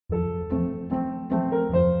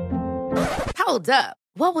Hold up.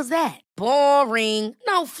 What was that? Boring.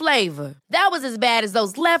 No flavor. That was as bad as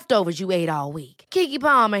those leftovers you ate all week. Keke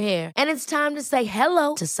Palmer here, and it's time to say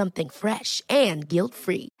hello to something fresh and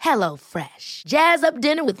guilt-free. Hello Fresh. Jazz up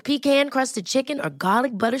dinner with pecan-crusted chicken or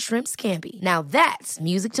garlic butter shrimp scampi. Now that's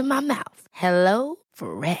music to my mouth. Hello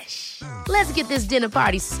Fresh. Let's get this dinner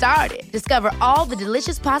party started. Discover all the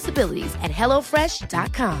delicious possibilities at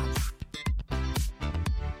hellofresh.com.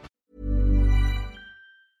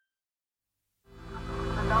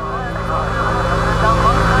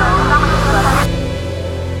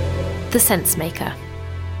 The Sensemaker.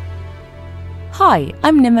 Hi,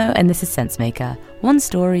 I'm Nimmo and this is Sensemaker. One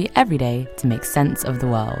story every day to make sense of the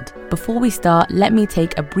world. Before we start, let me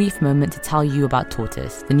take a brief moment to tell you about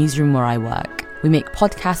Tortoise, the newsroom where I work. We make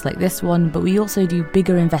podcasts like this one, but we also do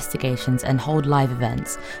bigger investigations and hold live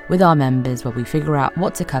events with our members where we figure out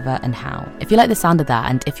what to cover and how. If you like the sound of that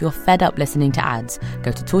and if you're fed up listening to ads,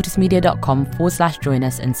 go to tortoisemedia.com/join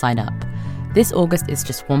us and sign up. This August is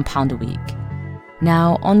just £1 a week.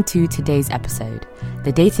 Now, on to today's episode,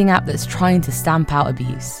 the dating app that's trying to stamp out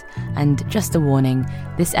abuse. And just a warning,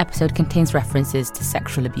 this episode contains references to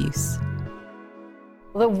sexual abuse.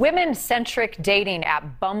 The women-centric dating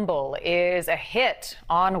app Bumble is a hit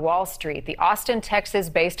on Wall Street. The Austin,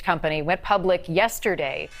 Texas-based company went public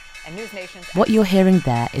yesterday, and News Nation's... What you're hearing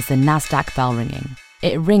there is the NASDAQ bell ringing.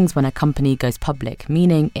 It rings when a company goes public,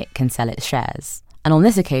 meaning it can sell its shares. And on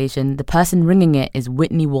this occasion, the person ringing it is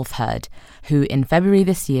Whitney Wolfe Herd, who in February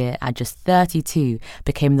this year, at just 32,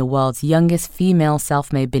 became the world's youngest female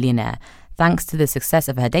self-made billionaire, thanks to the success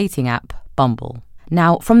of her dating app, Bumble.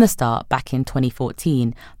 Now, from the start, back in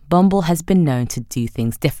 2014, Bumble has been known to do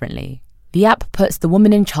things differently. The app puts the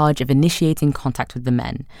woman in charge of initiating contact with the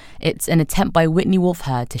men. It's an attempt by Whitney Wolfe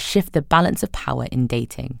Herd to shift the balance of power in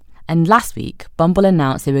dating. And last week, Bumble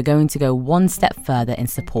announced they were going to go one step further in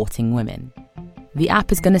supporting women. The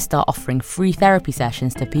app is going to start offering free therapy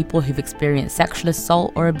sessions to people who've experienced sexual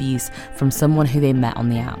assault or abuse from someone who they met on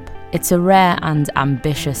the app. It's a rare and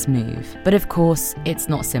ambitious move, but of course, it's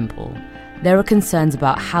not simple. There are concerns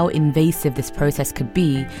about how invasive this process could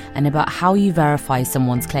be and about how you verify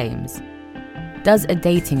someone's claims. Does a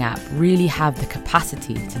dating app really have the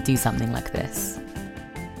capacity to do something like this?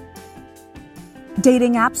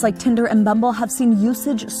 Dating apps like Tinder and Bumble have seen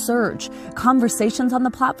usage surge. Conversations on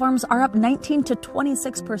the platforms are up 19 to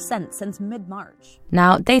 26% since mid-March.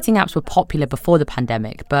 Now, dating apps were popular before the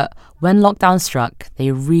pandemic, but when lockdown struck,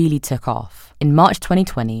 they really took off. In March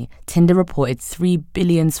 2020, Tinder reported 3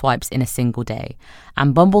 billion swipes in a single day,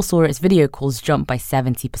 and Bumble saw its video calls jump by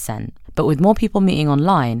 70%. But with more people meeting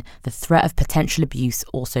online, the threat of potential abuse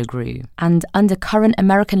also grew. And under current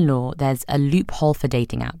American law, there's a loophole for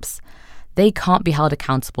dating apps. They can't be held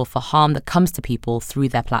accountable for harm that comes to people through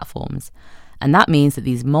their platforms. And that means that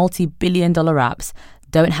these multi-billion-dollar apps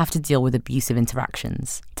don't have to deal with abusive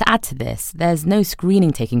interactions. To add to this, there's no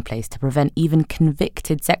screening taking place to prevent even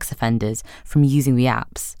convicted sex offenders from using the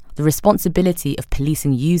apps. The responsibility of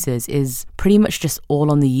policing users is pretty much just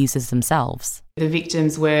all on the users themselves. The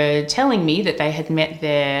victims were telling me that they had met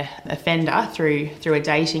their offender through a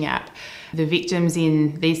dating app. The victims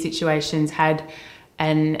in these situations had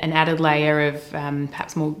an added layer of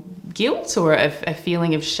perhaps more guilt or a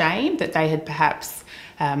feeling of shame that they had perhaps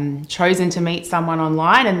chosen to meet someone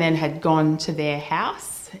online and then had gone to their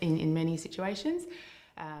house in many situations.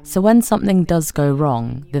 So when something does go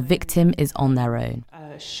wrong, the victim is on their own.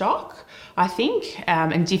 Shock, I think,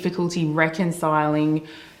 and difficulty reconciling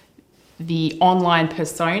the online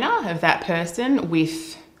persona of that person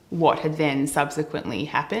with what had then subsequently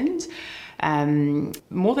happened.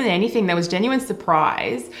 More than anything, there was genuine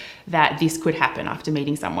surprise that this could happen after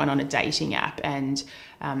meeting someone on a dating app, and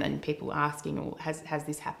people asking, well, has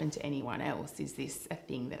this happened to anyone else? Is this a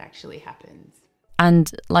thing that actually happens?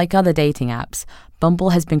 And like other dating apps,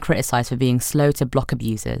 Bumble has been criticised for being slow to block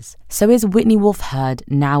abusers. So is Whitney Wolfe Herd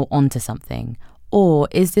now onto something? Or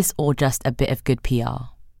is this all just a bit of good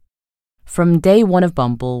PR? From day one of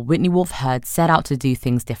Bumble, Whitney Wolfe Herd set out to do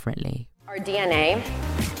things differently. Our DNA,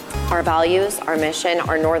 our values, our mission,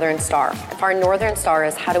 our Northern Star. If our Northern Star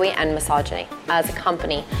is how do we end misogyny as a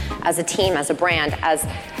company, as a team, as a brand, as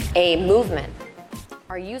a movement,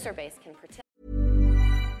 our user base can participate.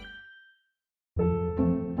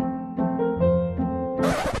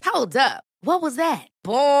 Hold up. What was that?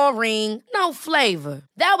 Boring. No flavor.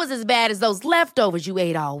 That was as bad as those leftovers you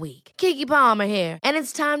ate all week. Keke Palmer here, and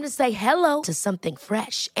it's time to say hello to something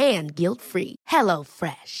fresh and guilt-free. Hello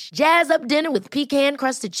Fresh. Jazz up dinner with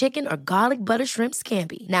pecan-crusted chicken or garlic butter shrimp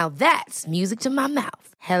scampi. Now that's music to my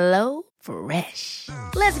mouth. Hello Fresh.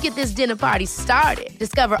 Let's get this dinner party started.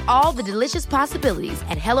 Discover all the delicious possibilities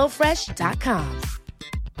at HelloFresh.com.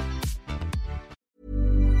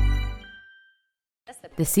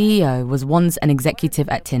 The CEO was once an executive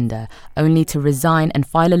at Tinder, only to resign and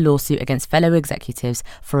file a lawsuit against fellow executives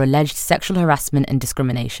for alleged sexual harassment and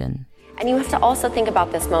discrimination. And you have to also think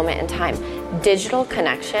about this moment in time. Digital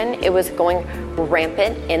connection, it was going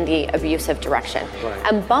rampant in the abusive direction.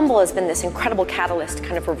 Right. And Bumble has been this incredible catalyst to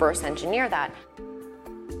kind of reverse engineer that.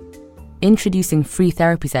 Introducing free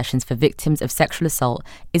therapy sessions for victims of sexual assault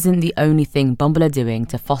isn't the only thing Bumble are doing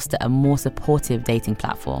to foster a more supportive dating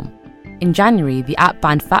platform. In January, the app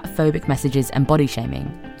banned fat-phobic messages and body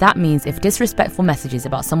shaming. That means if disrespectful messages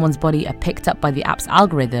about someone's body are picked up by the app's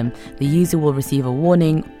algorithm, the user will receive a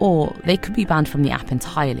warning, or they could be banned from the app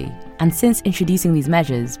entirely. And since introducing these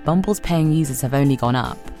measures, Bumble's paying users have only gone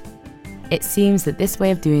up. It seems that this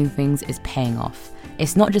way of doing things is paying off.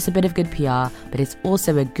 It's not just a bit of good PR, but it's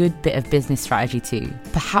also a good bit of business strategy too.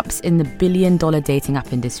 Perhaps in the billion-dollar dating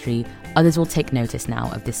app industry, others will take notice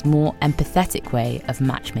now of this more empathetic way of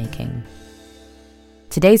matchmaking.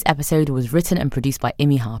 Today's episode was written and produced by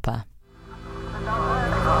Imi Harper.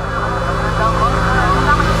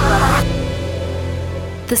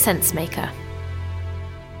 The Sense Maker.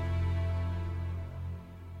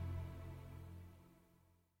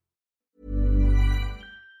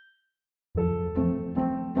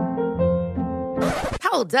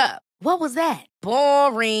 Hold up. What was that?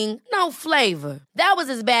 Boring. No flavor. That was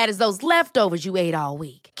as bad as those leftovers you ate all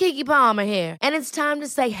week. Keke Palmer here, and it's time to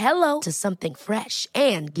say hello to something fresh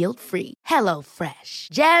and guilt-free. HelloFresh.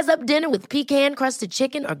 Jazz up dinner with pecan-crusted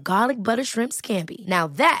chicken or garlic butter shrimp scampi. Now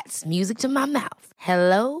that's music to my mouth.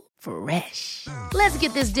 HelloFresh. Let's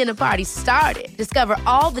get this dinner party started. Discover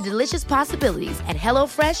all the delicious possibilities at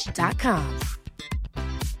HelloFresh.com.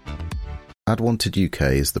 AdWanted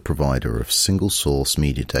UK is the provider of single-source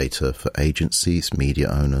media data for agencies, media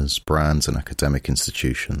owners, brands and academic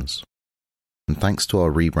institutions. And thanks to our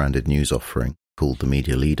rebranded news offering, called The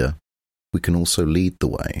Media Leader, we can also lead the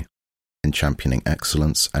way in championing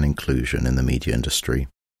excellence and inclusion in the media industry.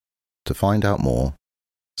 To find out more,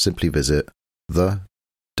 simply visit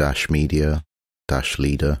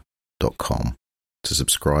the-media-leader.com to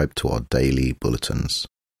subscribe to our daily bulletins.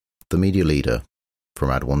 The Media Leader from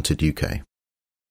AdWanted UK.